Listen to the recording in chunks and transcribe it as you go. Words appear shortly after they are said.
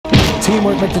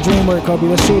Teamwork make the dream work, Kobe.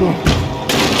 Let's shoot him.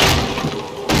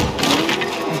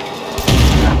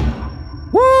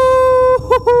 Woo!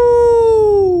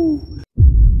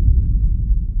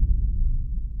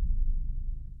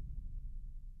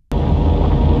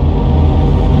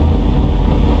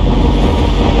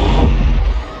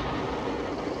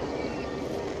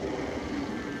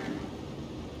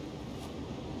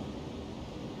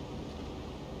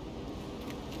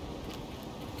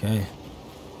 Okay.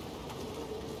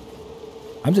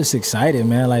 I'm just excited,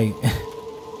 man. Like,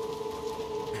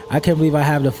 I can't believe I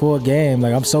have the full game.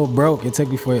 Like, I'm so broke. It took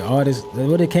me for all this.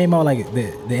 What it came out like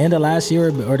the end of last year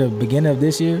or the beginning of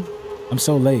this year. I'm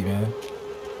so late, man.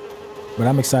 But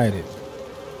I'm excited.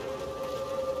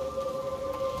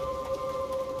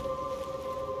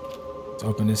 Let's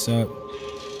open this up.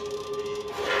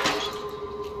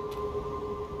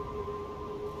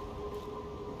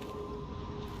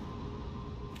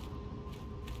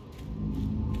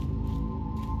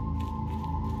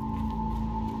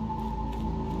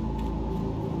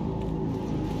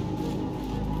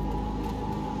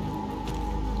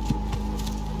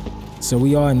 So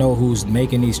we all know who's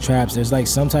making these traps. There's like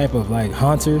some type of like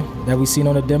hunter that we seen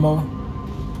on the demo.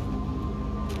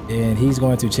 And he's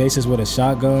going to chase us with a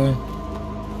shotgun,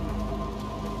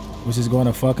 which is going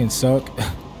to fucking suck.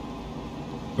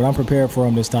 But I'm prepared for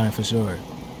him this time for sure.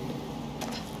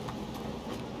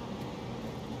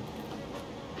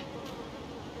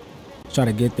 Try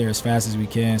to get there as fast as we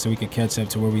can so we can catch up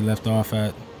to where we left off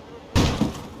at.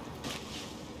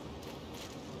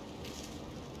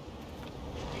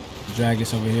 Drag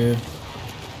this over here.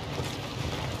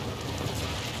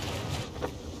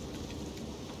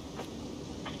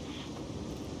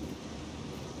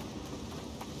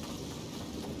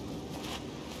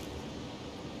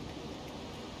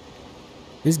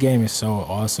 This game is so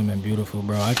awesome and beautiful,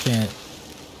 bro. I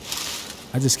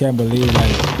just can't believe,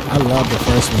 like, I love the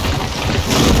first one.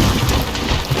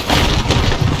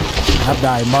 I've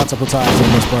died multiple times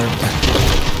in this part.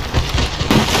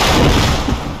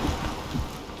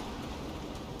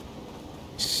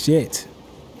 Shit.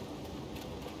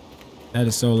 That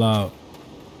is so loud.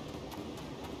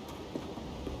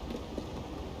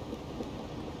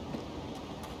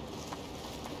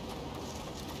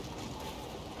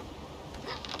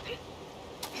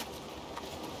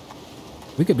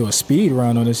 We could do a speed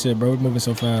run on this shit, bro. We're moving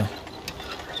so fast.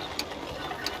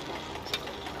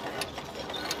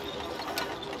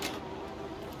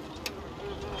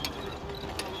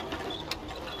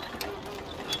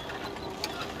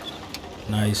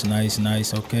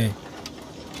 Nice. Okay.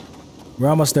 We're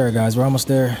almost there, guys. We're almost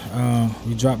there.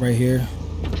 We drop right here.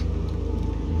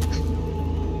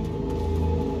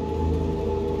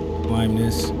 Climb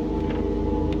this.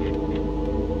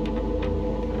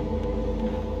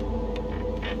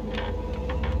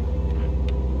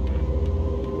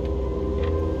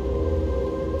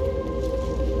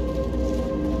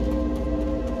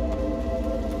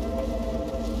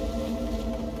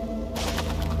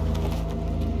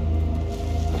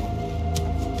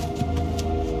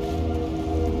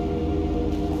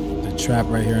 Trap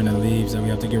right here in the leaves that we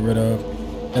have to get rid of,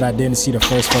 that I didn't see the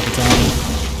first fucking time.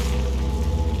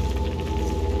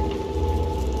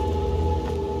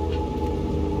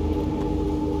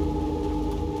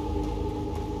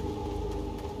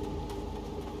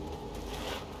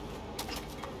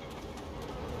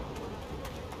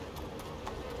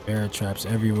 Bear traps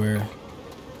everywhere.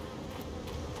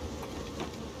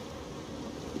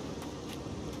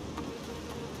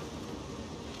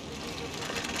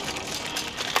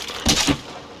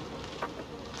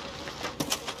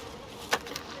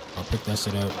 Pick that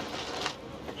shit up.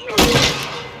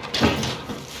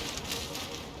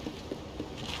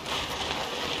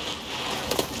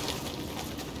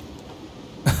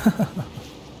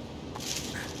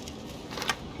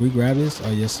 We grab this?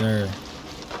 Oh yes sir.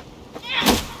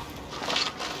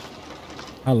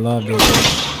 I love this.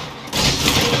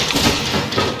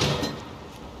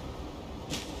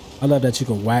 I love that you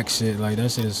can whack shit. Like,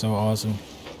 that shit is so awesome.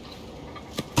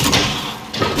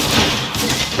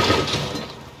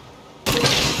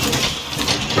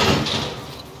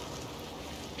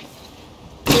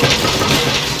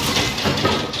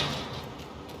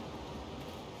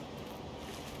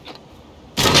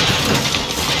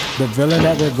 The villain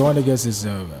that they're going against is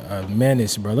a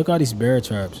menace, bro. Look at all these bear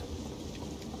traps.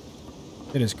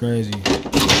 It is crazy.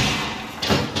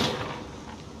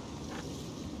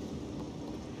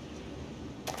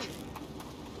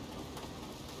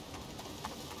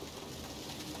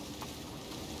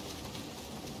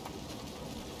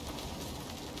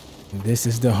 This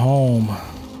is the home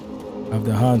of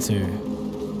the hunter.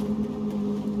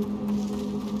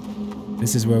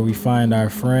 This is where we find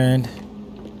our friend.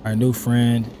 Our new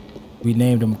friend. We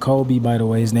named him Kobe, by the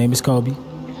way. His name is Kobe.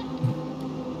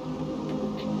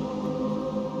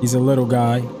 He's a little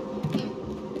guy,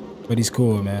 but he's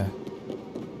cool, man.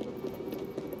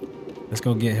 Let's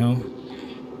go get him.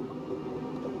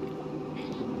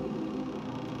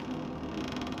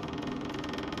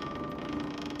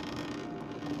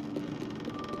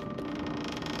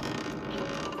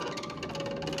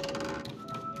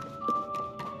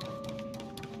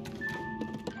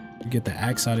 Get the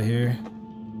axe out of here.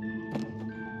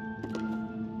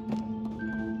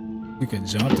 We could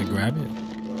jump to grab it.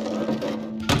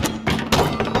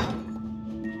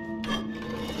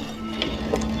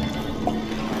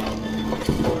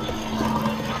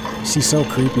 She's so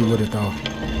creepy with it though.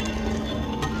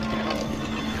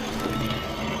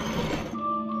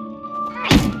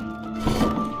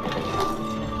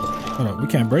 Hold on, we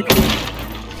can't break it.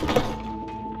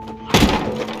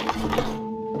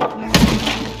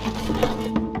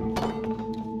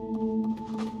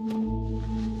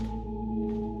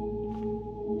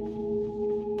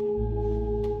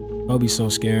 I'll be so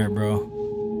scared, bro.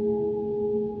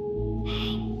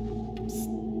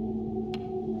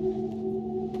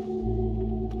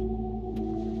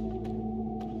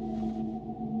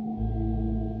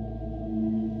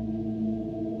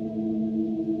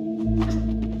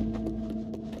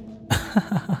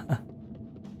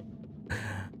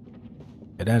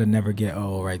 That'll never get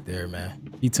old right there, man.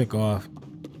 He took off.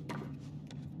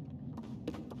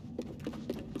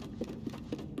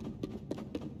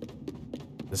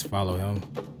 Let's follow him.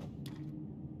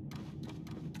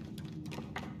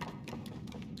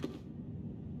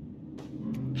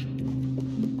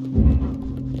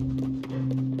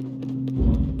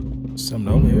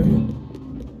 Something over here.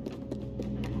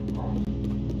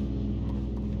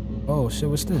 Oh shit,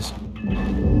 what's this?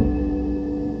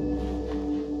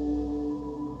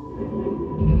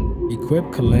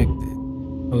 Equip collected.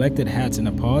 Collected hats in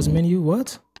the pause menu?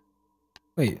 What?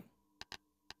 Wait.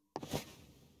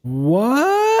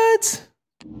 What?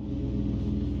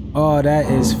 Oh, that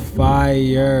is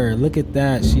fire. Look at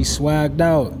that. She swagged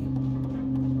out.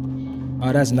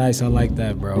 Oh, that's nice. I like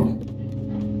that, bro.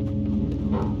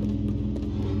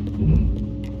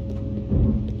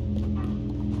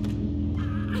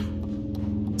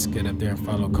 Let's get up there and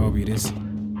follow Kobe.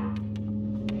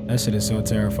 That shit is so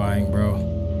terrifying, bro.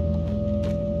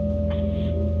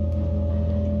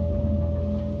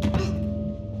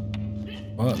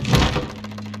 What?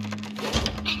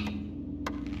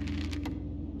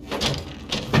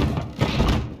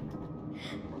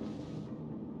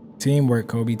 Teamwork,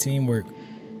 Kobe, teamwork.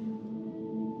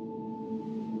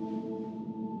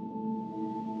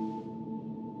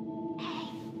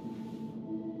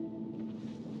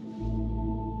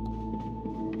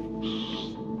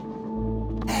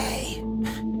 Hey.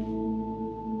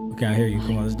 Okay, I hear you.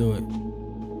 Come on, let's do it.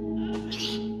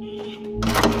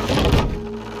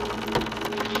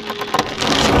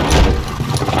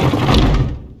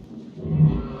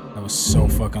 That was so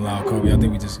fucking loud, Kobe. I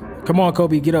think we just... Come on,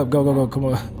 Kobe, get up. Go, go, go. Come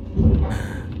on.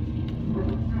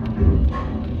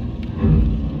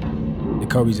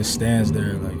 Kobe just stands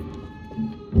there like,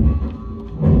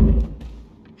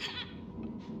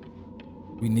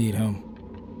 we need him.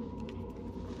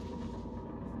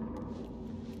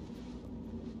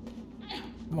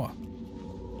 Come on.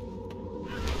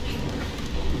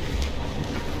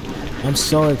 I'm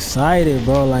so excited,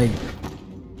 bro. Like,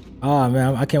 oh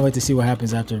man, I can't wait to see what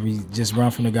happens after we just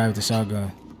run from the guy with the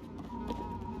shotgun.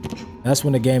 That's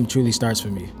when the game truly starts for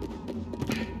me.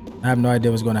 I have no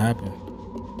idea what's going to happen.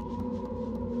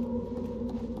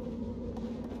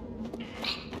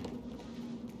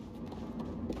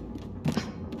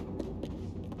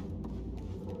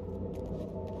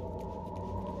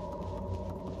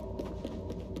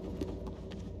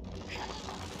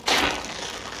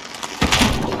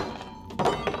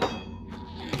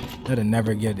 That'll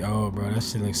never get, oh bro, that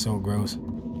shit looks so gross.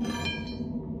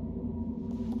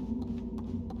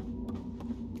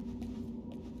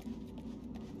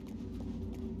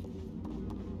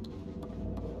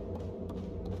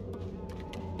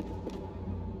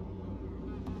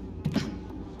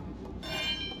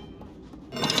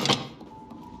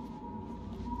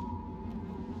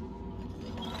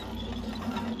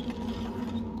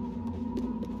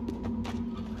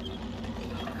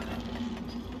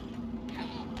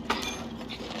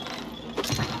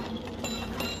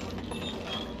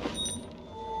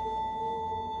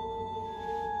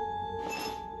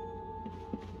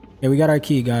 Okay, we got our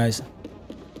key, guys.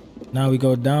 Now we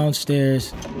go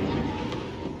downstairs.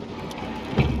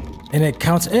 And it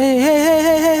counts. Hey, hey,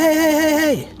 hey, hey, hey,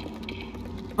 hey, hey, hey.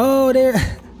 Oh, there.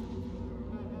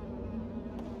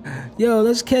 Yo,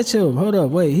 let's catch him. Hold up,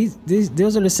 wait.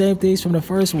 Those are the same things from the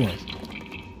first one.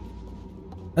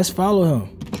 Let's follow him.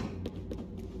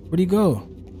 Where'd he go?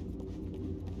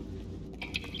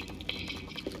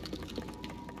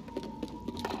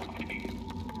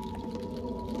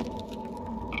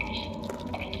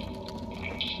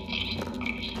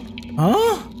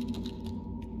 Huh?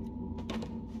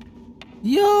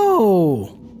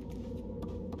 Yo!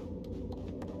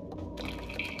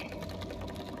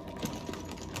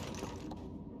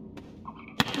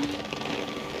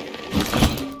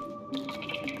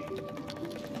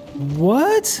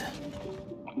 What?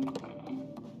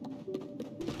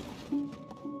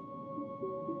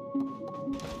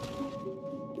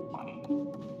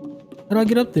 How do I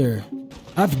get up there?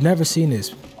 I've never seen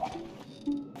this.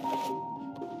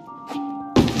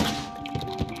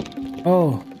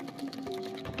 Oh.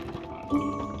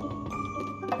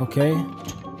 Okay.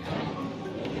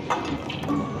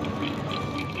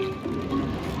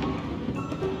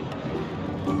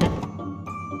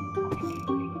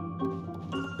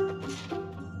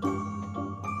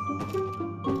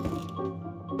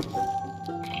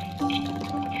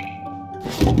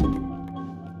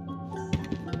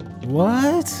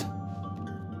 What?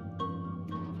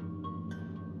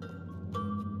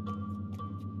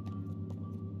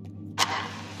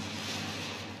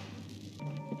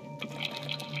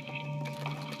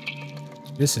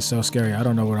 This is so scary. I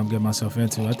don't know what I'm getting myself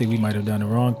into. I think we might have done the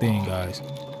wrong thing, guys.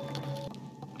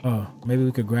 Oh, maybe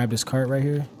we could grab this cart right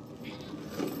here.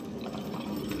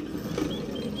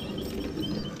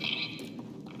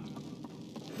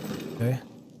 Okay.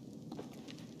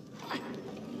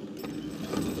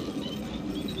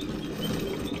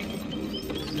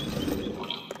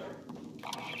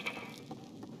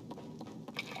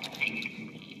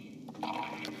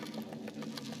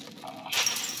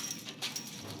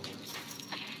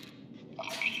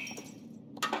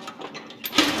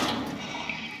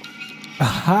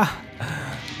 Aha!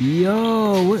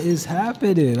 Yo, what is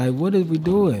happening? Like, what are we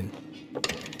doing?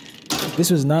 This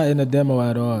was not in the demo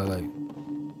at all. Like,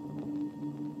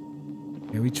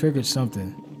 yeah, we triggered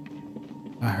something.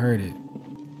 I heard it.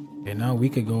 Okay, now we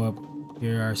could go up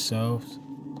here ourselves.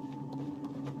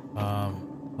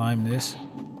 Climb this.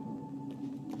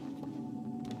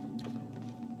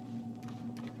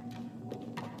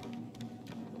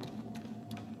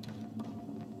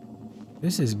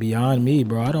 This is beyond me,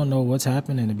 bro. I don't know what's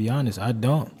happening, to be honest. I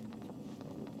don't.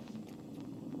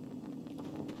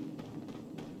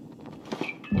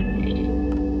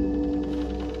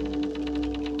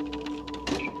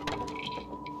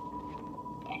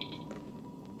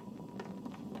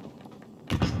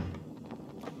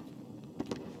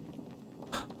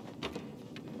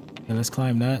 Okay, let's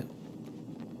climb that.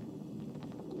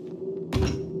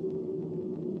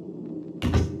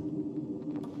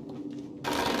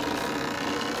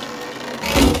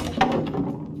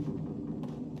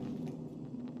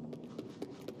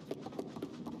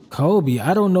 Kobe,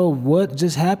 I don't know what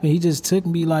just happened. He just took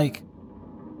me like...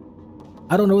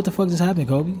 I don't know what the fuck just happened,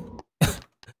 Kobe.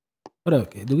 What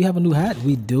up? Do we have a new hat?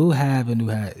 We do have a new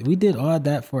hat. We did all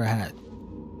that for a hat.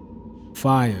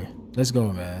 Fire. Let's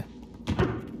go, man.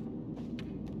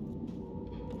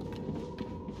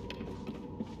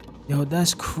 Yo,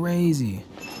 that's crazy.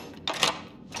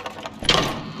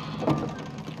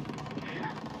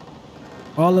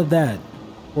 All of that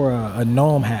for a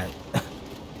gnome hat.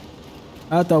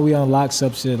 I thought we unlocked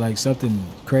some shit, like something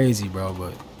crazy, bro,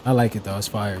 but I like it though. It's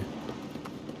fire.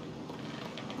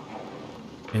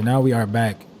 And now we are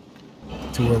back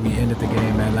to where we ended the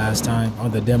game at last time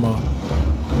on the demo.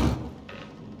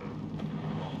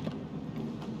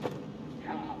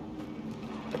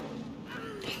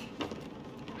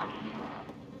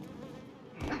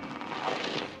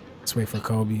 Let's wait for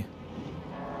Kobe.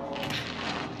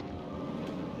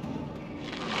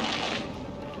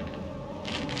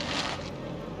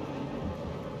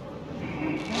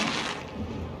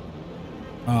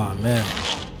 Oh man,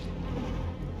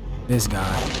 this guy.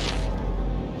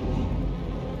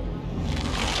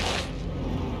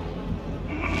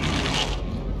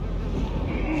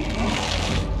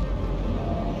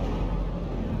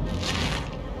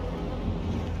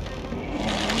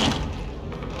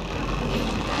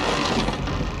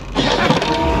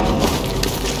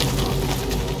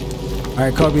 All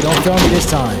right, Kobe, don't fail me this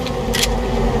time.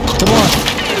 Come on.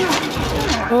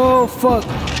 Oh fuck.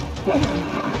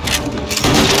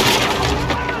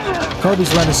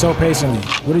 Kobe's running so patiently.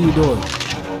 What are you doing?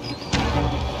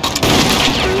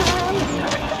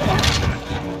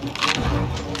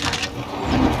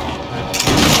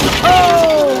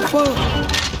 Oh, fuck.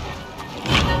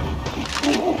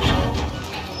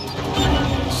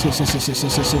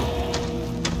 Shit.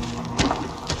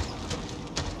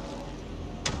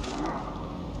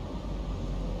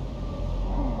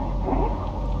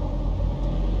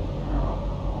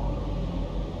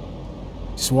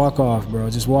 Just walk off, bro.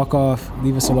 Just walk off.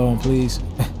 Leave us alone, please.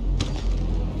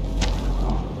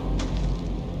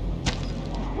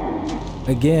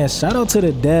 Again, shout out to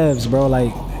the devs, bro.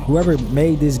 Like, whoever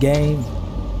made this game.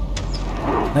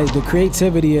 Like, the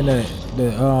creativity and the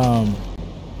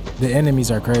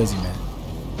enemies are crazy, man.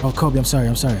 Oh, Kobe, I'm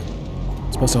sorry.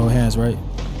 Supposed to hold hands, right?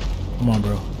 Come on,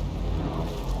 bro.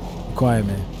 Be quiet,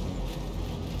 man.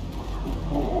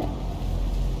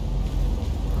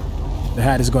 The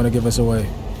hat is going to give us away.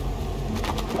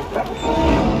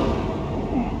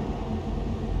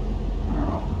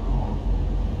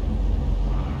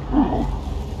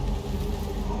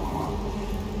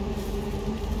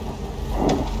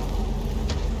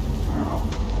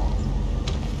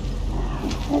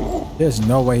 There's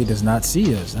no way he does not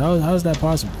see us. How is that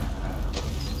possible?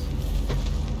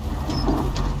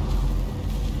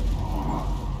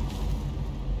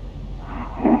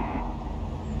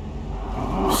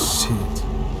 Shit.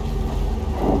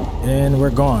 And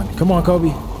we're gone. Come on,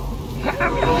 Kobe.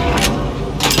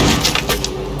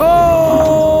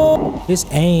 Oh! His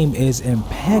aim is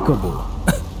impeccable.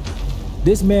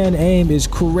 This man's aim is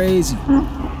crazy.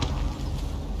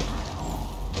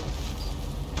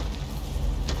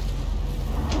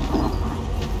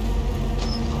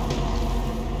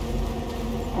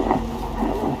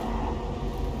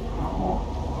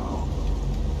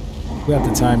 We have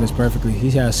to time this perfectly. He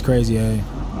has crazy aim.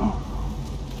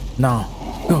 No.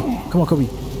 Go. Come on, Kobe.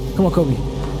 Come on, Kobe. You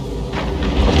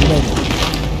made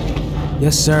it.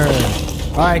 Yes, sir.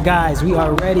 All right, guys. We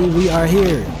are ready. We are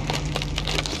here.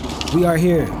 We are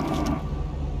here.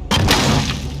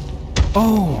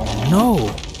 Oh,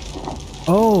 no.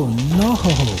 Oh, no.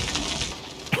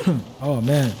 Oh,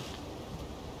 man.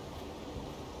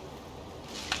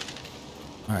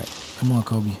 All right. Come on,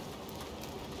 Kobe.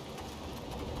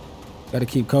 Gotta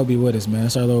keep Kobe with us, man.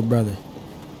 That's our little brother.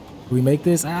 Can we make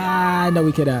this? Ah, no,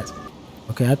 we cannot.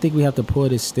 Okay, I think we have to pull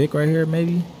this stick right here,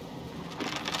 maybe.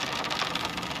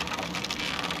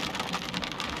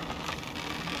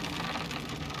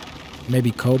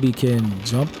 Maybe Kobe can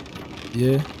jump.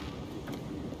 Yeah.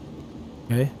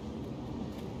 Okay.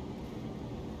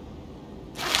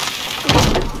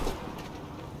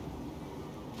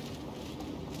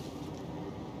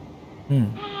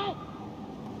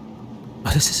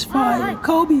 Oh, this is fire,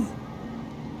 Kobe.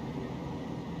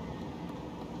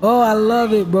 Oh, I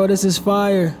love it, bro. This is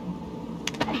fire.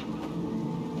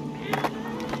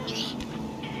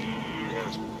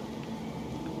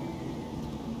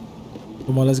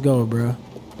 Come on, let's go, bro.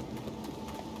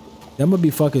 I'm gonna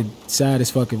be fucking sad as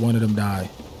fuck if one of them die.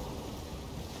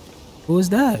 Who is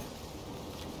that?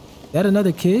 That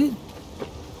another kid?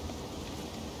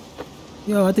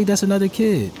 Yo, I think that's another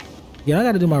kid. Yeah, I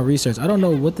gotta do my research. I don't know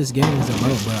what this game is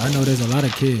about, but I know there's a lot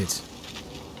of kids.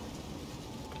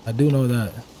 I do know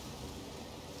that.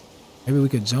 Maybe we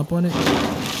could jump on it?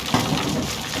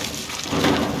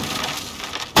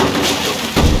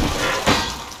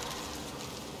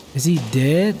 Is he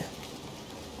dead?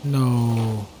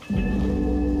 No.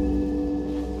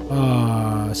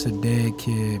 Ah, it's a dead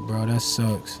kid, bro. That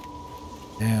sucks.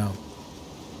 Damn.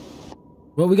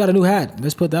 Well, we got a new hat.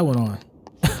 Let's put that one on.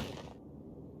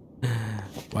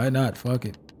 Why not? Fuck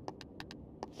it.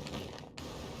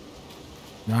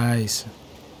 Nice.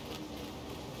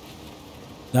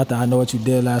 Not that I know what you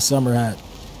did last summer hat.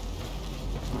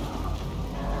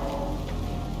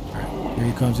 Alright, here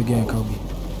he comes again, Kobe.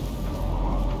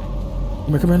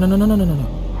 Come here. No.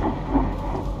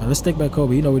 Now, let's stick by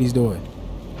Kobe. You know what he's doing.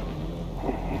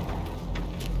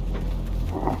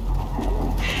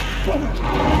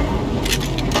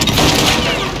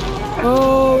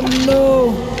 Oh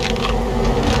no!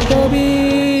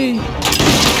 Kobe!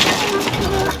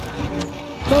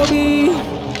 Kobe!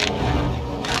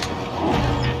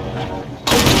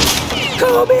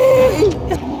 Kobe!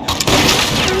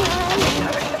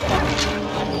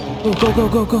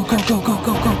 Go.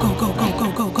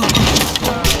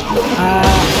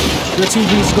 Your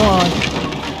TV's gone.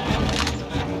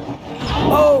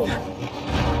 Oh!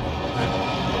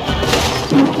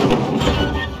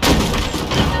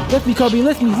 Lift me, Kobe,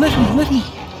 lift me.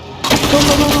 Go.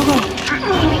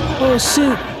 Oh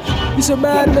shit. He's a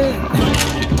madman.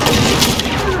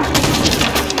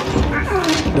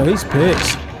 Yo, he's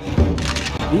pissed.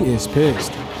 He is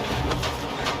pissed.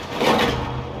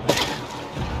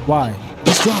 Why?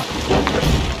 Let's drop.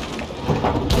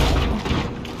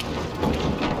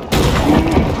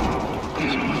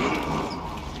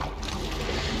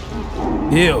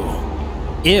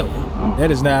 Ew. That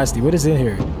is nasty. What is in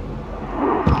here?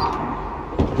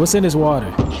 What's in this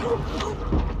water?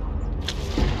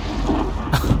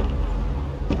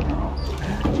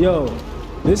 Yo,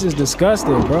 this is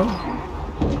disgusting, bro.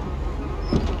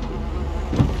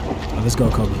 Let's go,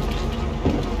 Kobe.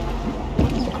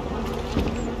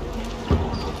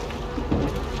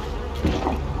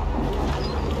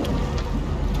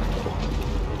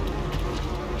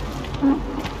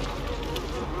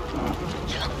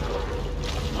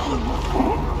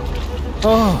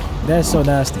 Oh, that's so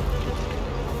nasty.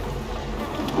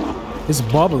 It's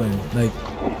bubbling, like.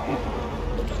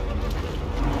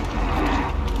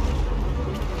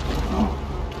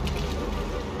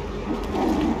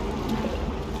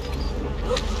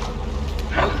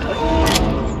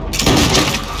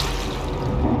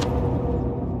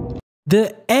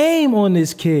 The aim on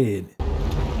this kid.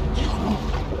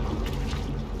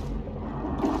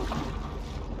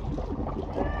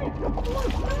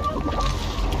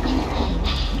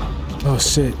 Oh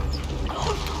shit.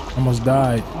 Almost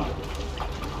died.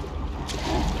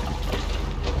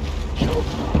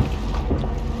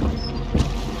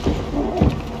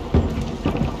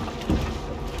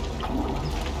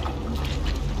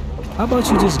 How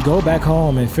about you just go back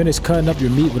home and finish cutting up your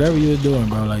meat, whatever you were doing,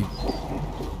 bro? Like,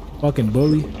 fucking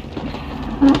bully.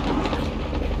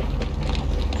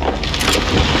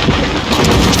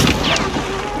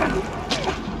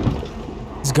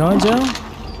 It's gun jam?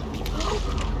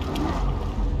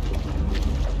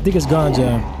 I think it's gun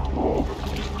jam.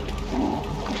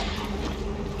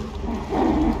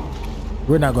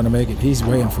 We're not gonna make it. He's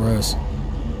waiting for us.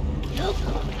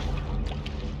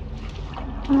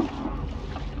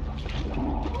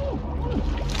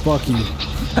 Fuck you.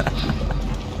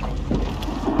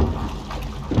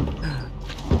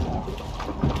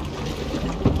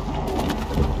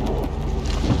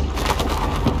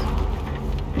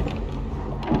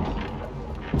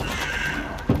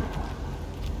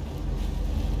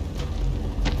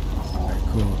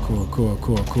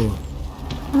 Cool.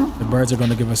 The birds are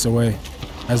gonna give us away,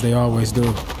 as they always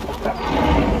do.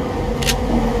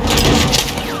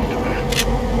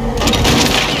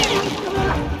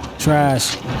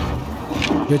 Trash.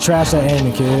 You're trash at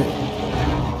aiming, kid.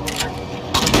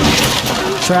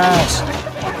 Trash.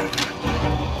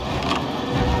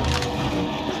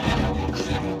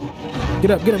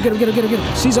 Get up.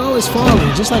 She's always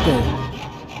falling, just like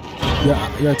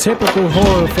your typical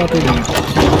horror fucking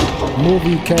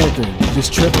movie character.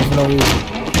 Just tripping for no reason.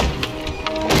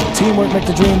 Teamwork make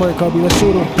the dream work, Kobe. Let's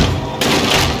shoot him.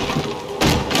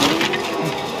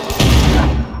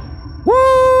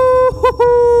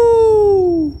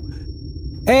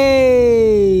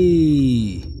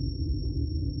 Hey!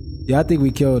 Yeah, I think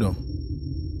we killed him.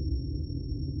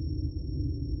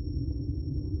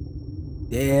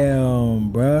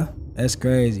 Damn, bruh. That's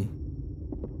crazy.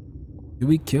 Did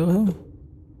we kill him?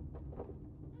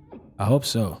 I hope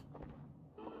so.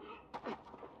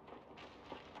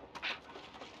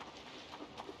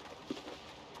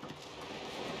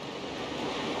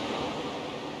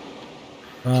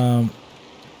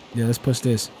 Yeah, let's push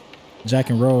this. Jack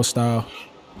and roll style.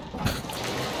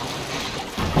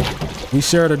 We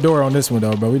shared a door on this one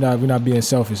though, but we're not being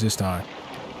selfish this time.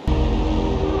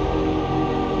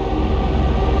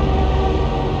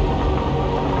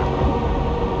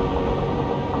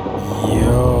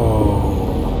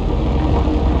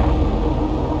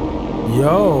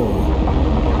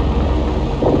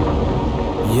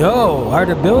 Yo, are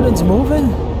the buildings moving?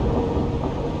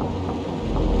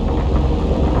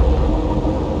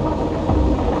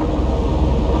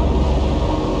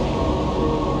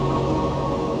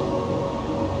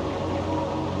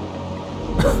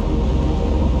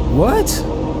 What?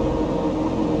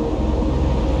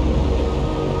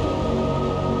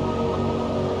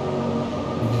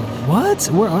 What?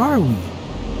 Where are we?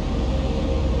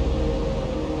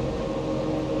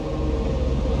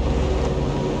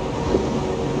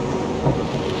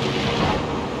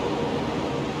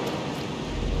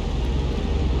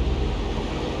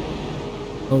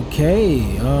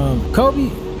 Okay, Kobe,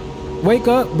 wake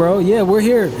up, bro. Yeah, we're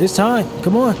here. It's time.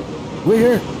 Come on, we're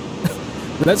here.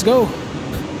 Let's go.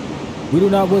 We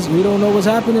don't know what's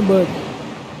happening, but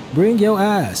bring your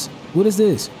ass. What is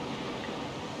this?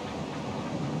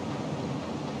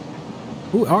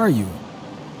 Who are you?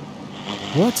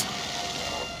 What?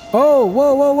 Oh,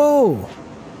 whoa.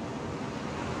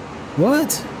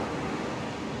 What?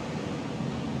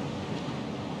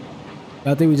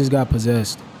 I think we just got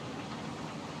possessed.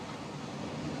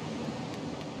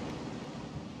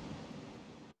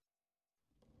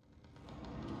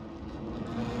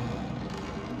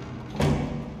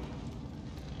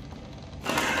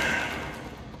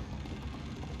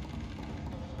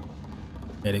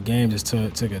 Yeah, the game just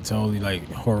took a totally like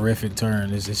horrific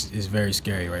turn. It's very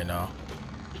scary right now.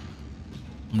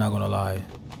 I'm not gonna lie.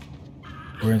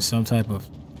 We're in some type of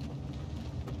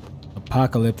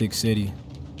apocalyptic city.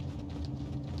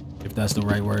 if that's the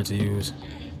right word to use.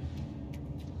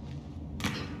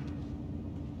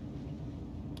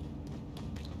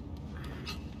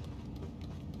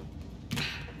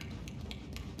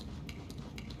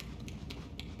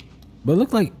 But it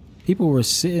looked like people were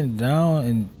sitting down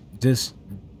and just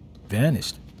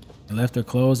vanished and left their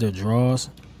clothes, their drawers,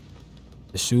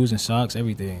 the shoes and socks,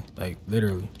 everything. Like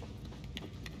literally.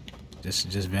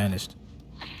 Just vanished.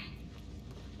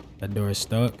 That door is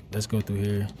stuck. Let's go through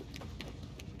here.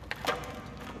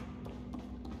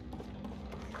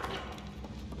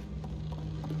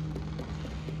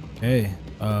 Hey,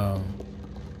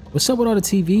 what's up with all the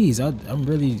TVs? I'm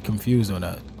really confused on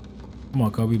that. Come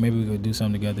on, Kobe. Maybe we could do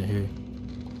something together here.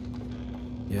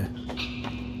 Yeah.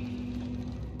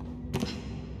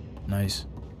 Nice.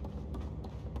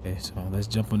 Okay, so let's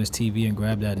jump on this TV and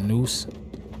grab that noose.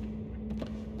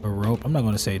 Or rope. I'm not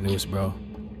gonna say noose, bro.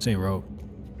 Say rope.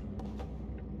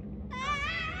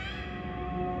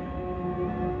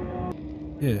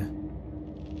 Yeah.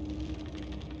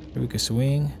 Here we can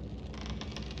swing.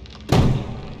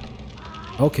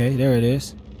 Okay, there it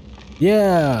is.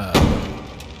 Yeah.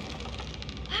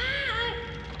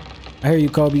 I hear you,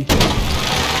 Kobe.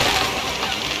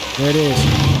 There it is.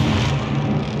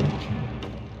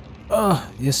 Oh,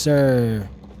 yes, sir.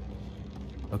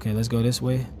 Okay, let's go this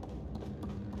way.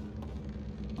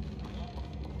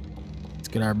 Let's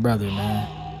get our brother, man.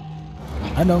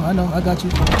 I know, I got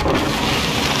you.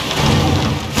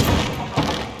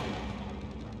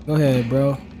 Go ahead,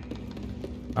 bro.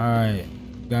 All right,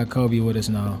 got Kobe with us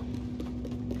now.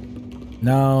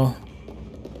 Now,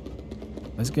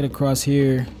 let's get across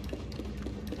here.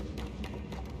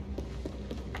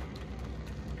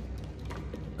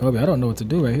 Kobe, I don't know what to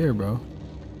do right here, bro.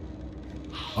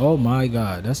 Oh my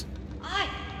God, that's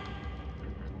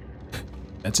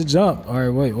a jump. All right,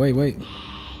 wait.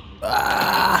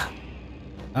 Ah,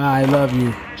 I love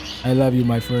you,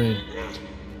 my friend.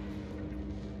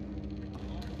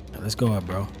 Let's go up,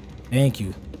 bro. Thank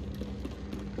you.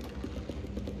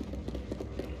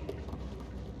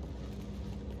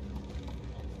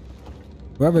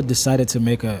 Whoever decided to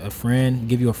make a friend,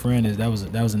 give you a friend, that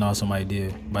was an awesome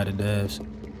idea by the devs.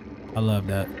 I love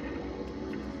that.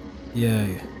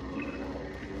 Yeah.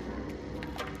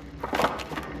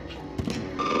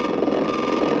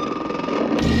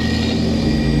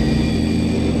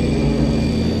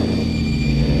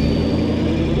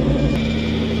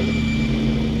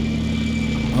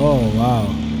 Oh, wow.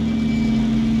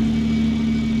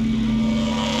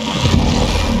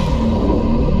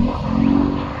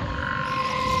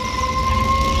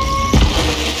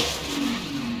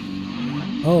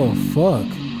 Oh, fuck.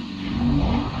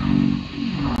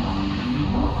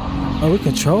 Oh, we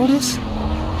control this?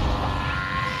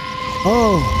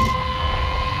 Oh.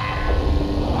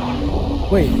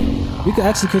 Wait, we can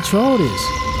actually control this.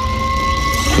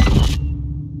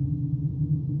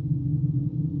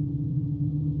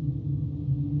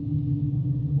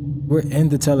 We're in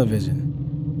the television.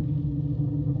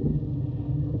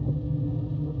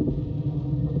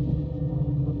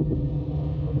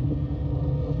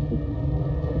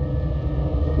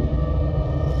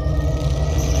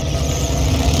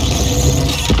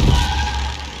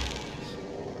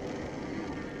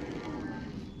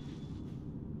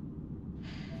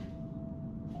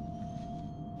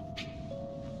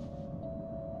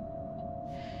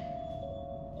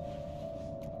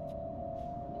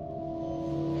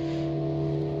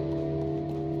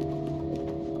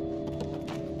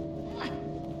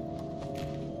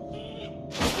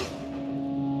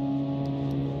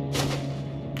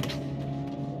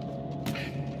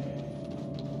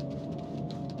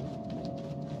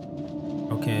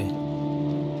 Okay.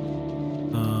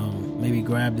 Maybe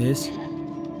grab this.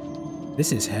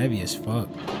 This is heavy as fuck.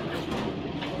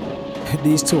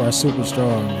 These two are super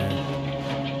strong, man.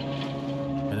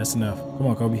 Yeah, that's enough. Come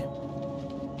on, Kobe.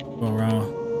 Go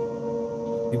around.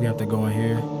 I think we have to go in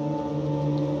here.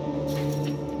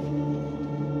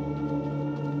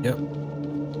 Yep.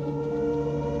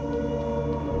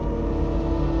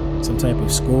 Some type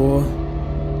of school.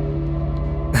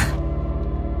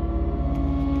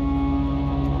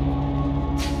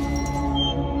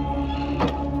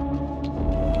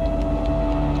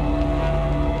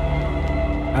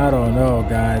 I don't know,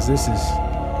 guys. This is...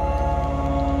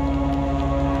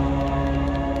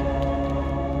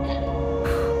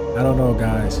 I don't know,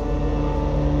 guys.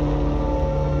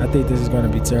 I think this is going to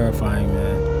be terrifying,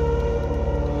 man.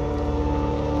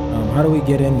 How do we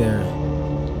get in there?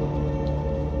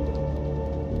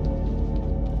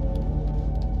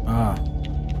 Ah.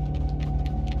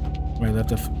 Wait,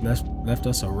 left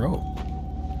us a rope.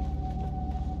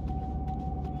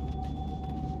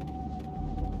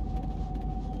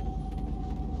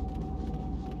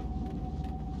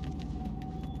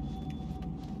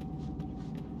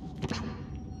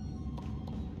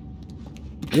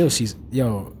 Ew,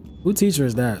 yo, who teacher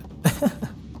is that?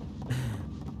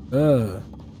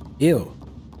 Ew.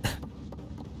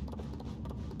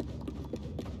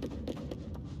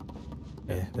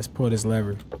 Okay, let's pull this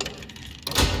lever.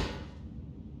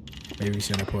 Maybe we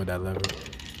shouldn't have pulled that lever.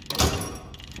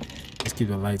 Let's keep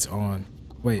the lights on.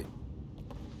 Wait,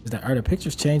 are the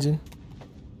pictures changing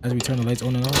as we turn the lights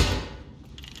on and off?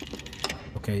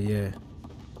 Okay, yeah.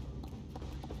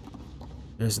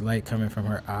 There's light coming from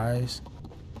her eyes.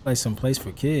 Like some place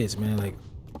for kids, man. Like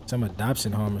some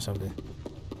adoption home or something.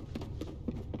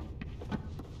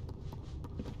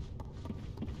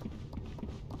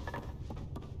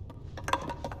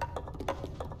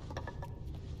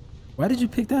 Why did you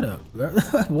pick that up?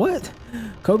 What?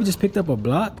 Kobe just picked up a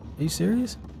block? Are you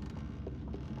serious?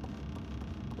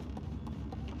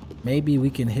 Maybe we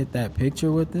can hit that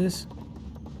picture with this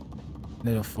and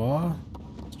it'll fall.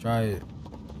 Let's try it.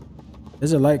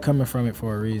 There's a light coming from it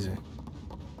for a reason.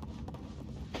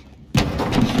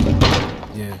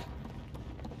 Yeah.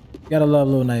 Gotta love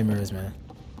little nightmares, man.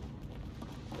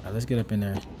 Alright, let's get up in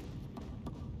there.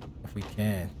 If we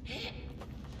can.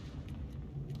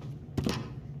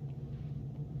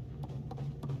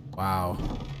 Wow.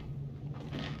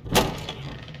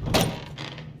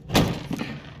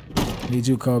 Need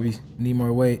you, Kobe. Need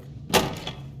more weight.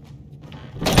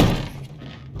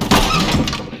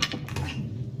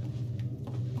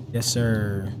 Yes,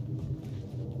 sir.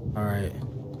 All right.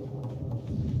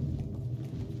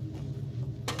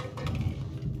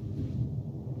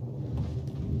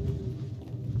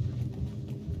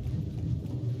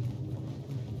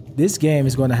 This game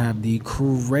is going to have the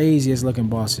craziest looking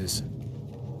bosses.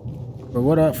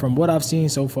 From what I've seen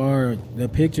so far, the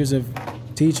pictures of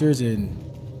teachers and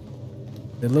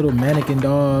the little mannequin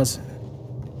dolls,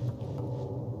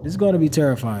 this is going to be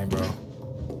terrifying, bro.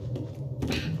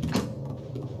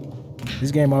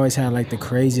 This game always had like the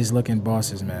craziest looking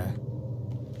bosses, man.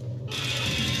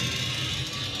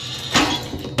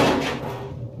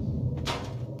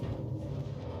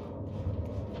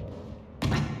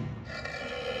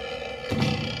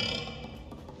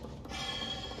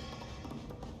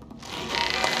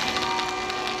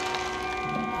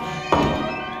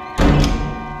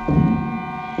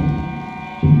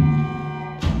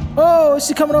 Oh, is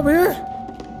she coming over here?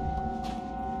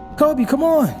 Kobe, come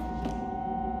on.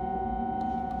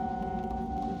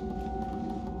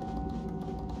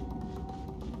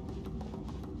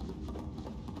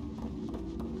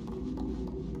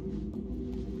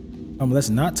 Let's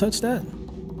not touch that.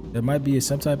 There might be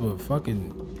some type of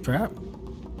fucking trap.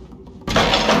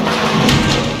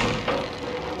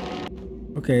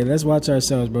 Okay, let's watch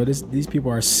ourselves, bro. These people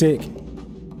are sick.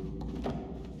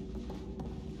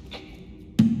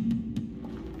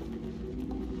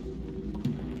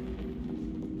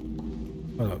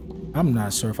 Hold up. I'm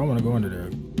not sure if I want to go under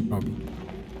there. Probably.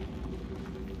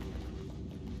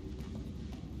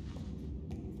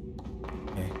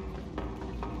 Okay.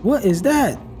 What is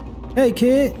that? Hey,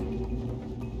 kid.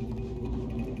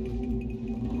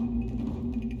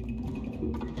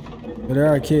 But there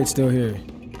are kids still here.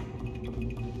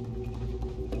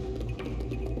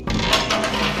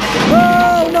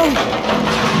 Oh, no!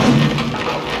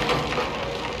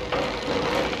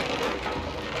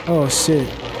 Oh, shit.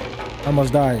 I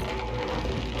almost died.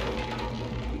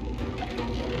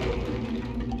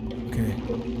 Okay.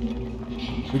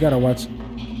 We gotta watch.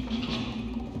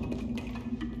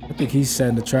 I think he's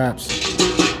setting the traps.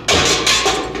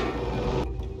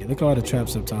 Yeah, look at all the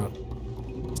traps up top.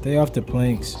 Stay off the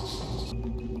planks.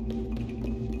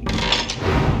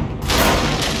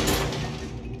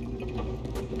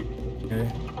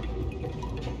 Okay.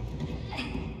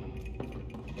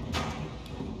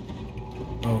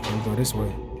 Oh, okay, we go this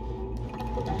way.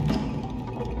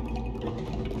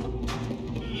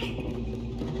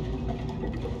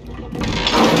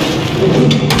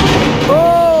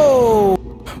 Oh!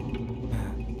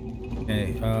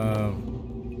 Okay,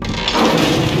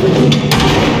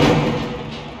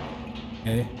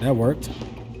 okay, that worked.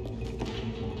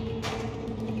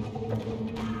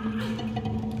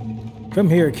 Come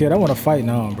here, kid. I want to fight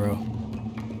now, bro.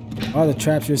 All the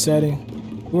traps you're setting.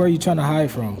 Who are you trying to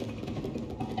hide from?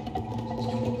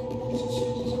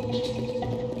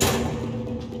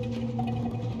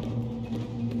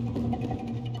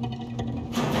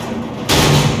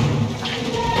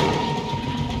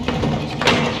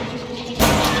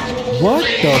 What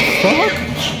the fuck?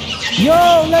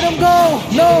 Yo, let him go!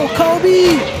 No,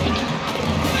 Kobe!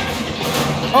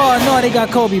 Oh no, they got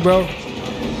Kobe, bro.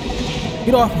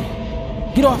 Get off me.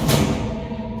 Get off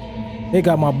me. They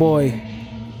got my boy.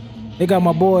 They got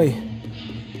my boy.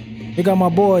 They got my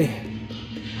boy.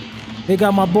 They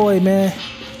got my boy, man.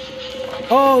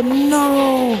 Oh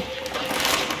no!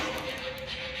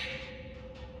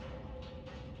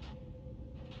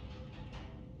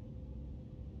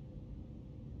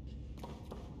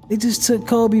 They just took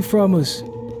Kobe from us.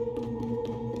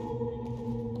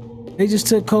 They just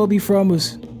took Kobe from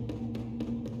us.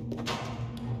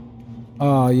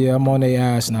 Oh yeah, I'm on their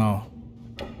ass now.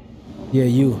 Yeah,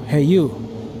 you. Hey,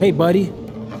 you. Hey, buddy.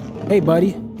 Hey,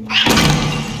 buddy.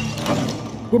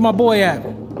 Where my boy at?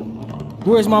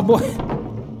 Where's my boy?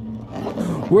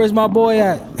 Where's my boy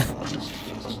at?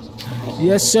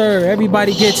 Yes, sir.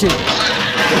 Everybody gets it.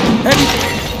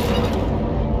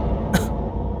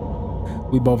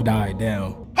 We both died.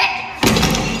 Damn.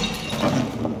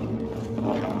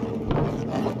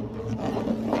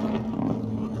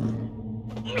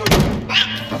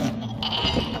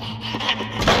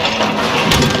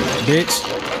 Bitch.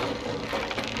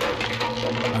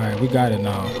 Alright, we got it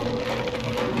now.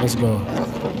 Let's go.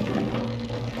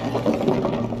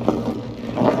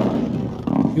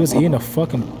 He was eating a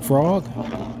fucking frog?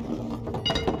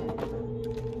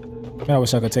 Man, I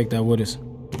wish I could take that with us.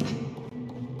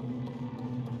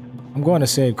 I'm going to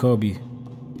save Kobe.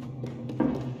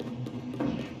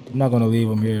 I'm not going to leave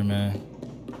him here, man.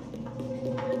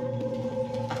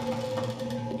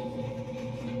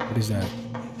 What is that?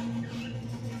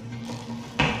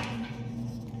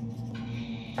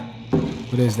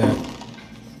 What is that?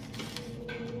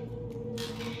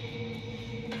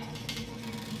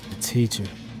 The teacher.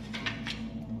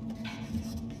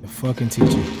 The fucking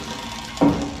teacher.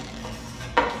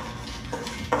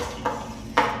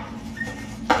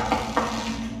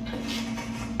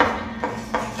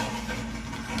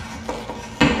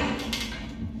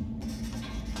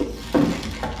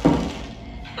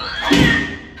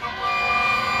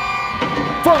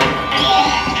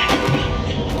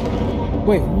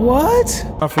 Wait, what?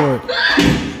 Not for it.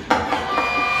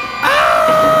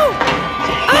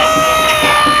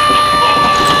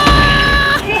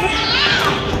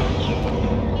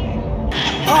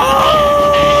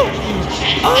 Oh!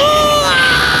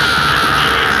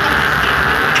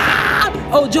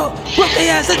 Oh, Joe, whip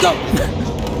their ass, let's go!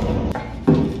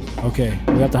 Okay,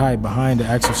 we have to hide behind the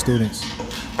actual students.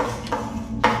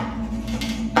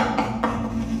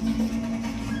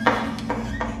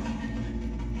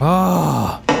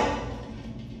 Oh.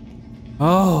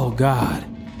 Oh, God.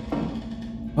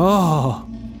 Oh.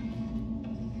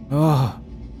 Oh.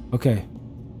 Okay.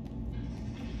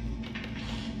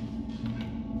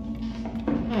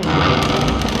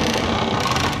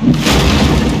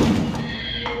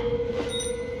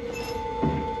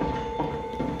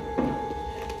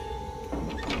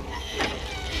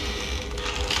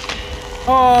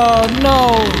 Oh, no.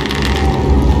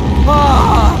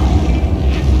 Oh.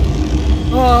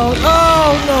 Oh,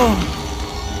 oh, no.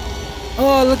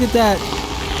 Oh, look at that.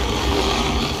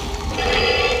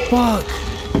 Fuck.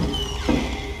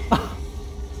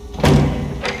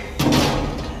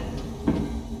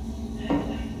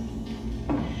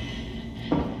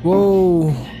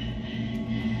 Whoa.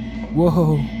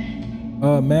 Whoa.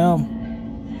 Ma'am.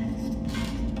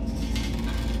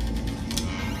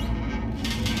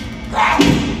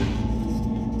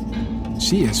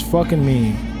 She is fucking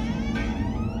mean.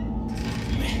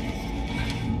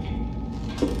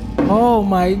 Oh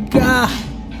my God.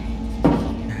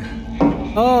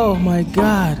 Oh my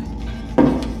God.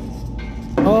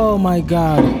 Oh my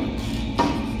God.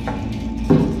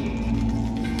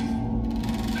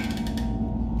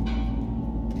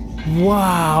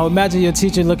 Wow. Imagine your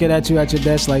teacher looking at you at your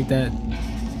desk like that.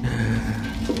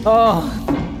 Oh.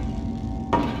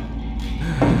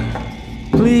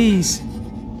 Please.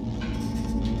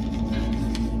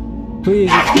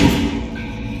 Please.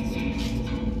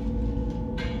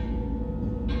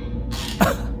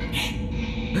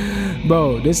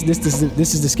 Bro, this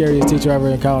is the scariest teacher I ever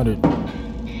encountered.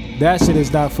 That shit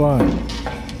is not fun.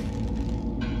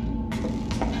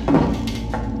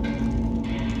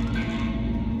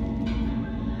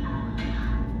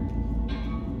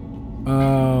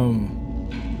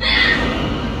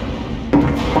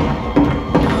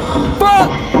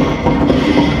 Fuck!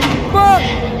 Fuck!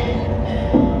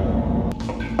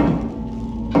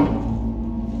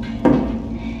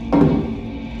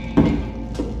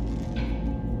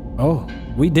 Oh,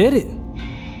 we did it.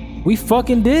 We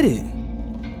fucking did it.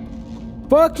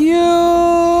 Fuck you!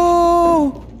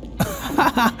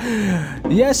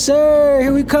 Yes, sir.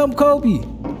 Here we come, Kobe.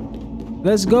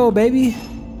 Let's go, baby.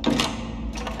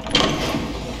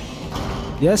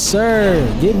 Yes, sir.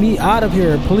 Get me out of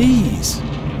here, please.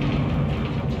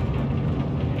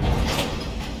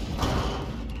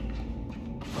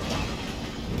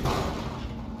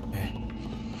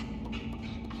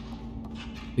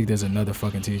 I think there's another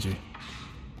fucking teacher.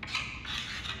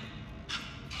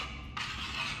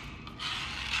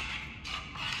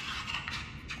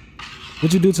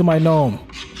 What'd you do to my gnome?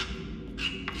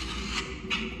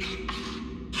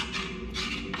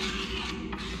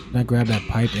 Can I grab that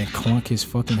pipe and clunk his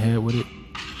fucking head with it?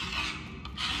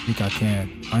 I think I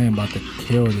can. I am about to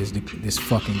kill this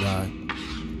fucking guy.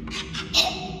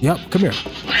 Yep, come here.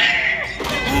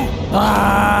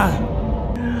 Ah!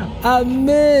 I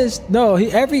missed. No,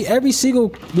 every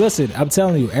single, listen, I'm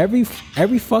telling you, every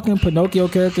fucking Pinocchio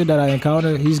character that I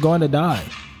encounter, he's going to die.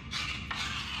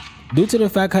 Due to the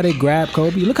fact how they grabbed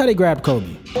Kobe. Look how they grabbed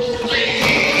Kobe.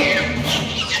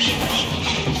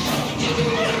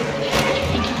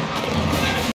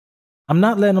 I'm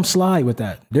not letting them slide with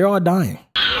that. They're all dying.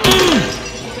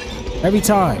 Every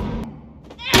time.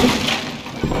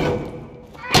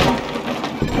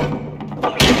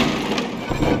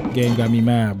 The game got me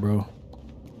mad, bro.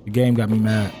 The game got me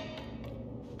mad.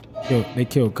 They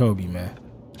killed Kobe, man.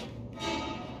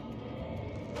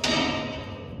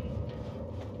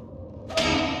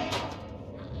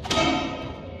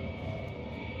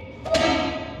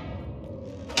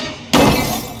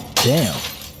 Damn.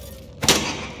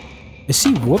 Is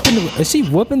she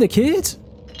whooping the kids?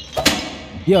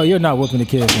 Yo, you're not whooping the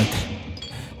kids like that.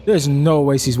 There's no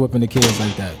way she's whooping the kids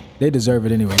like that. They deserve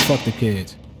it anyway. Fuck the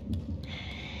kids.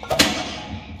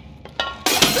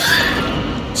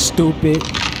 Stupid.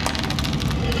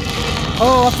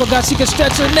 Oh, I forgot she can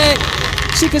stretch her neck.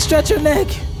 She can stretch her neck.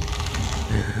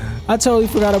 I totally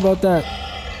forgot about that.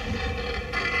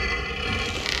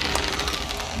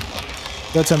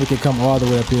 Your tummy can come all the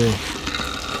way up here.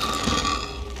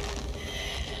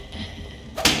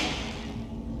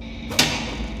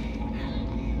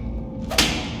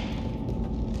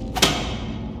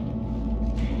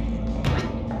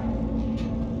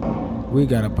 We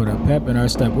gotta put a pep in our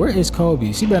step. Where is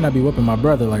Kobe? She better not be whooping my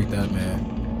brother like that, man.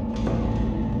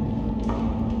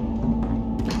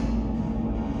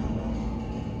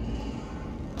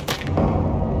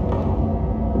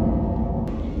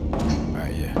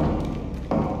 Alright, yeah.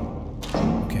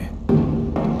 Okay.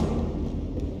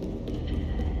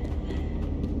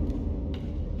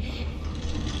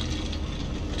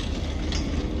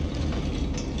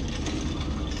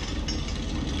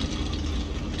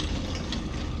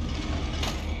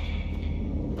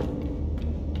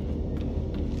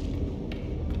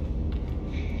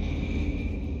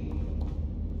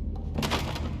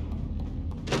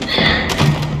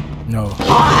 No.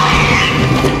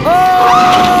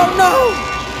 Oh no!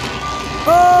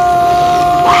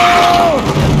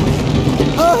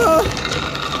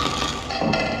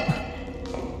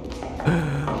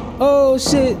 Oh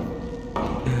shit!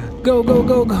 Go, go,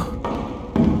 go, go!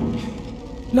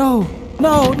 No!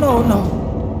 No! No! No!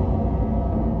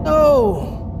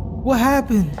 No! What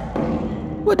happened?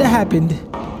 What that happened?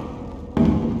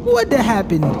 What that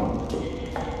happened?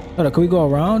 Hold on, can we go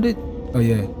around it? Oh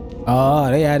yeah. Oh,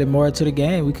 they added more to the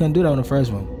game. We couldn't do that on the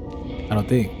first one. I don't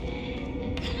think.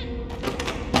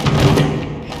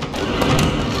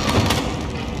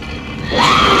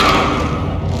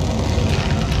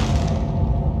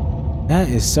 That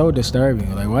is so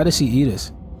disturbing. Like, why does she eat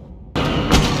us? Go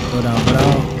down,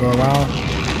 go around.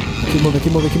 Keep moving,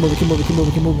 keep moving, keep moving, keep moving, keep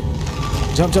moving, keep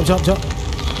moving. Jump, jump, jump, jump.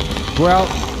 We're out.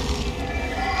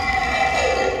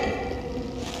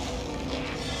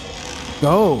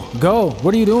 Go, go.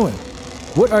 What are you doing?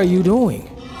 What are you doing?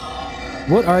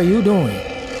 What are you doing?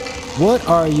 What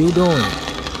are you doing?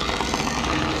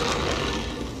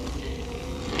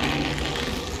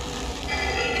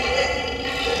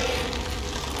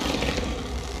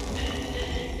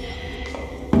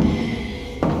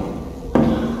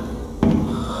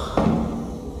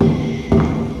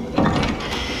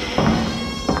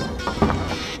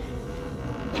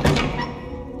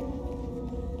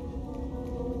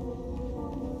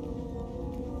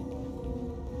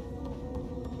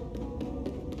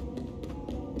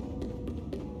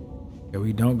 Yeah,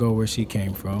 we don't go where she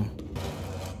came from.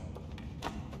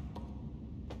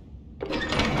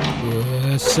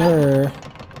 Yes, sir.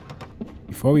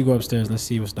 Before we go upstairs, let's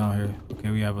see what's down here.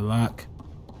 Okay, we have a lock.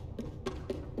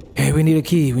 Hey, we need a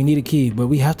key. We need a key, but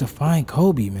we have to find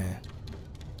Kobe, man.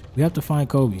 We have to find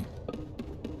Kobe.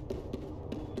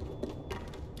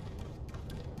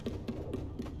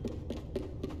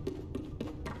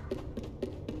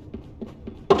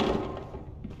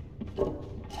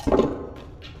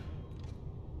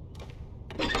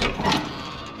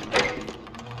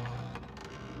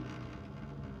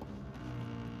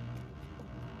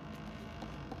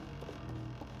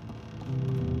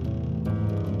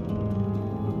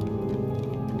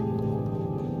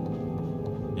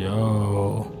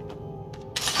 Yo.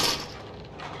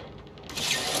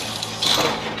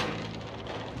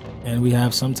 And we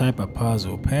have some type of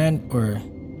puzzle. Pan or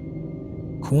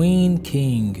Queen,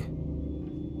 king.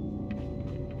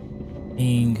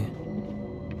 King.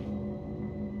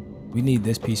 We need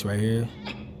this piece right here.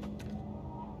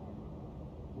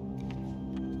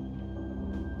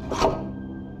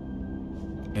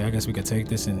 Yeah, I guess we could take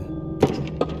this and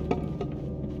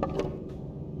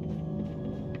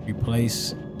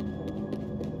replace.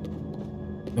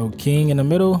 So king in the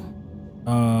middle.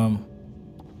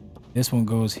 This one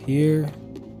goes here.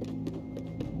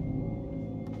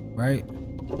 Right?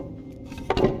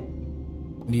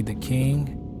 Need the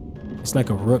king. It's like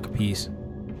a rook piece.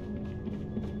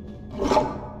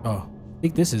 Oh, I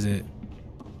think this is it.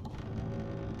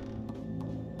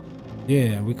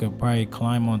 Yeah, we could probably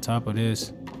climb on top of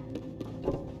this.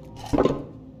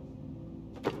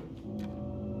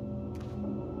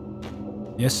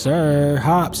 Yes, sir.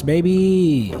 Hops,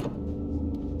 baby.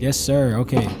 Yes, sir.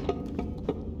 Okay.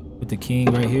 Put the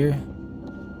king right here.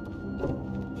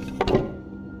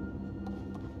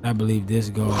 I believe this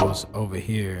goes over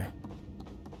here.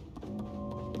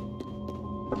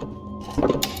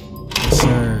 Yes,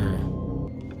 sir.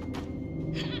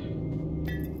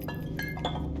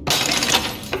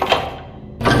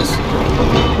 Nice.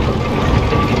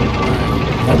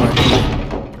 All right.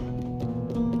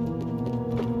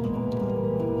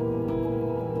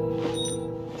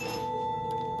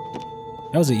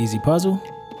 That was an easy puzzle.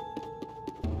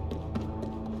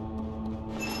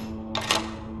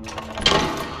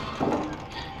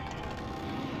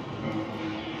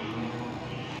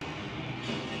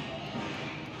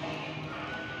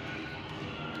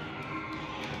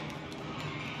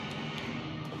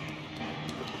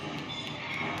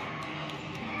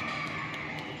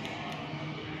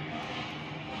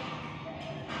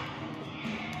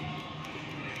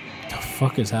 The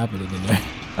fuck is happening in there?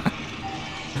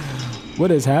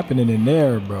 What is happening in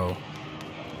there, bro?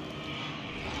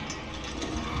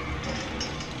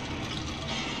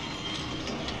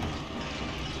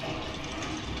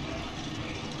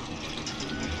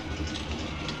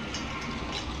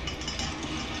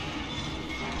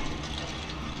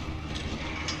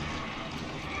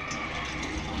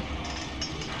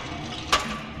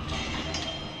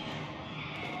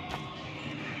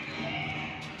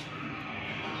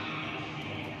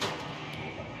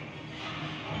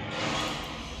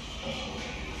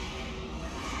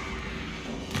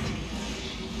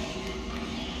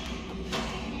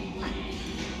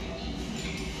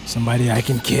 Somebody I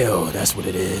can kill, that's what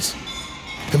it is.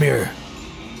 Come here.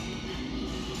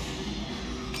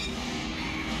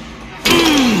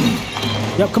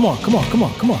 Yep, come on, come on, come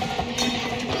on, come on.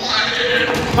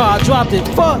 Oh, I dropped it,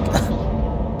 fuck!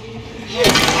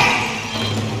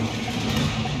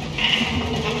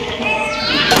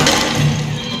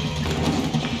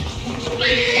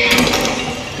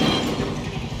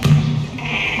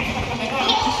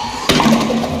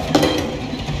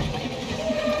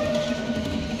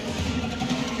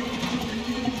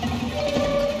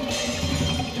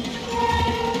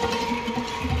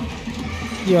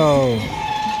 Yo.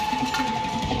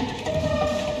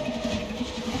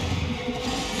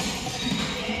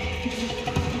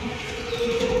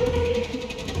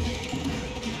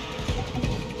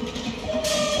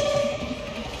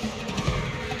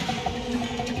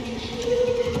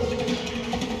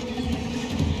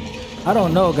 I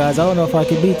don't know, guys. I don't know if I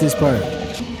can beat this part.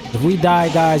 If we die,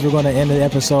 guys, we're going to end the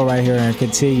episode right here and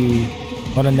continue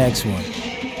on the next one.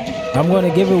 I'm going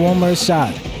to give it one more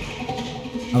shot.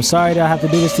 I'm sorry that I have to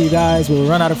do this to you guys, but we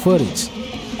run out of footage.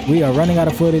 We are running out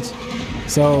of footage.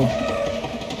 So,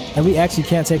 and we actually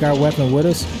can't take our weapon with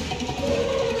us.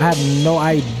 I have no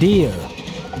idea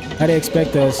how they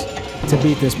expect us to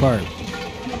beat this part.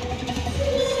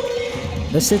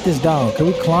 Let's sit this down. Can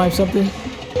we climb something?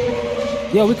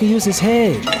 Yo, we can use his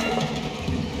head.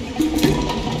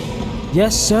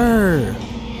 Yes, sir.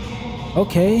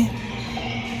 Okay.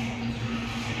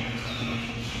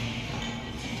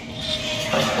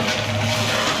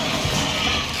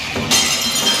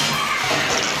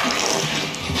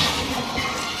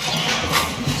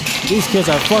 These kids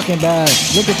are fucking bad.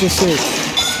 Look at this shit.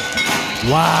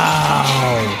 Wow.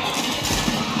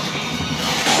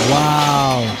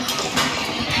 Wow.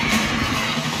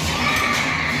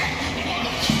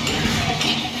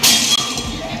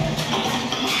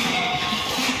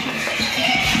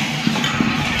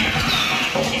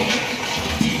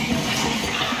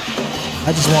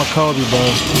 I just want Kobe, bro.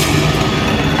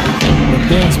 The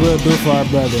things we'll do for our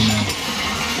brother, man.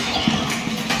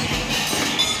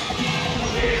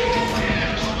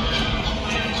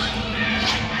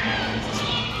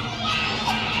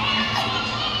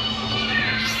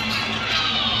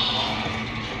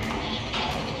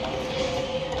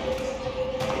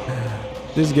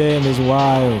 This game is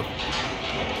wild.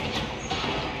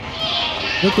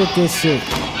 Look at this shit.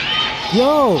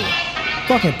 Yo!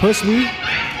 Fucking push me.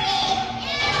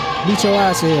 Beat your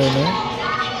ass here, man.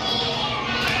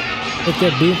 Look at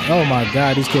that beat. Oh my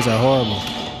god, these kids are horrible.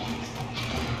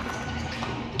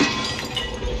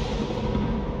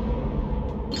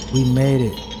 We made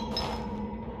it.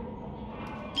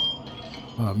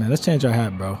 Oh man, let's change our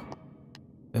hat, bro.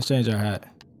 Let's change our hat.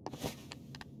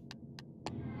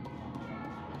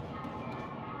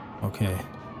 Okay.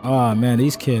 Oh man,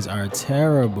 these kids are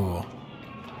terrible.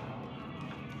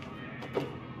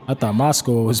 I thought my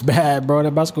school was bad, bro.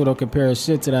 My school don't compare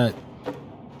shit to that.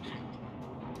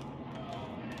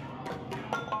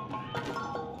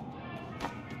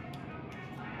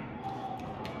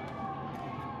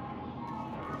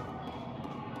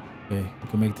 Okay, we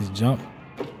can make this jump.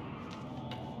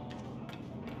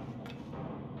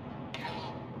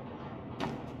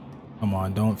 Come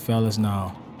on, don't fail us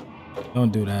now.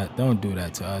 Don't do that. Don't do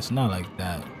that to us. Not like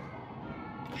that.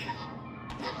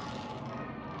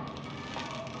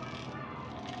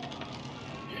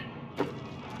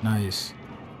 Nice.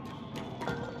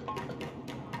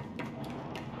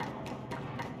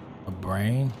 A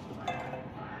brain.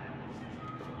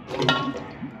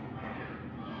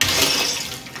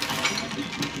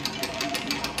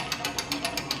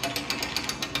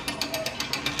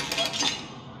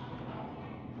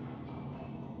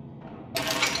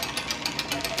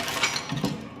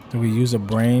 Do we use a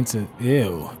brain to...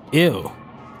 Ew. Ew.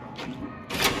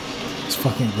 It's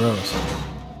fucking gross.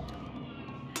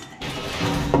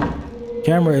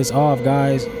 Camera is off,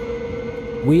 guys.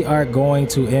 We are going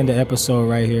to end the episode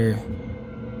right here.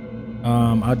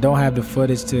 I don't have the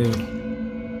footage to...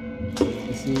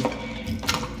 You see?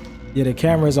 Yeah, the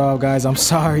camera is off, guys. I'm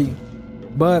sorry.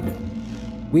 But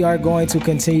we are going to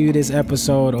continue this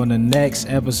episode on the next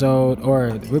episode,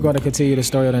 or we're going to continue the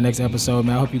story on the next episode,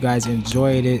 man. I hope you guys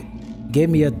enjoyed it. Give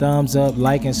me a thumbs up,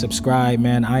 like, and subscribe,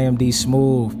 man. I am D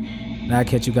Smooth, and I'll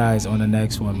catch you guys on the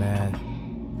next one, man.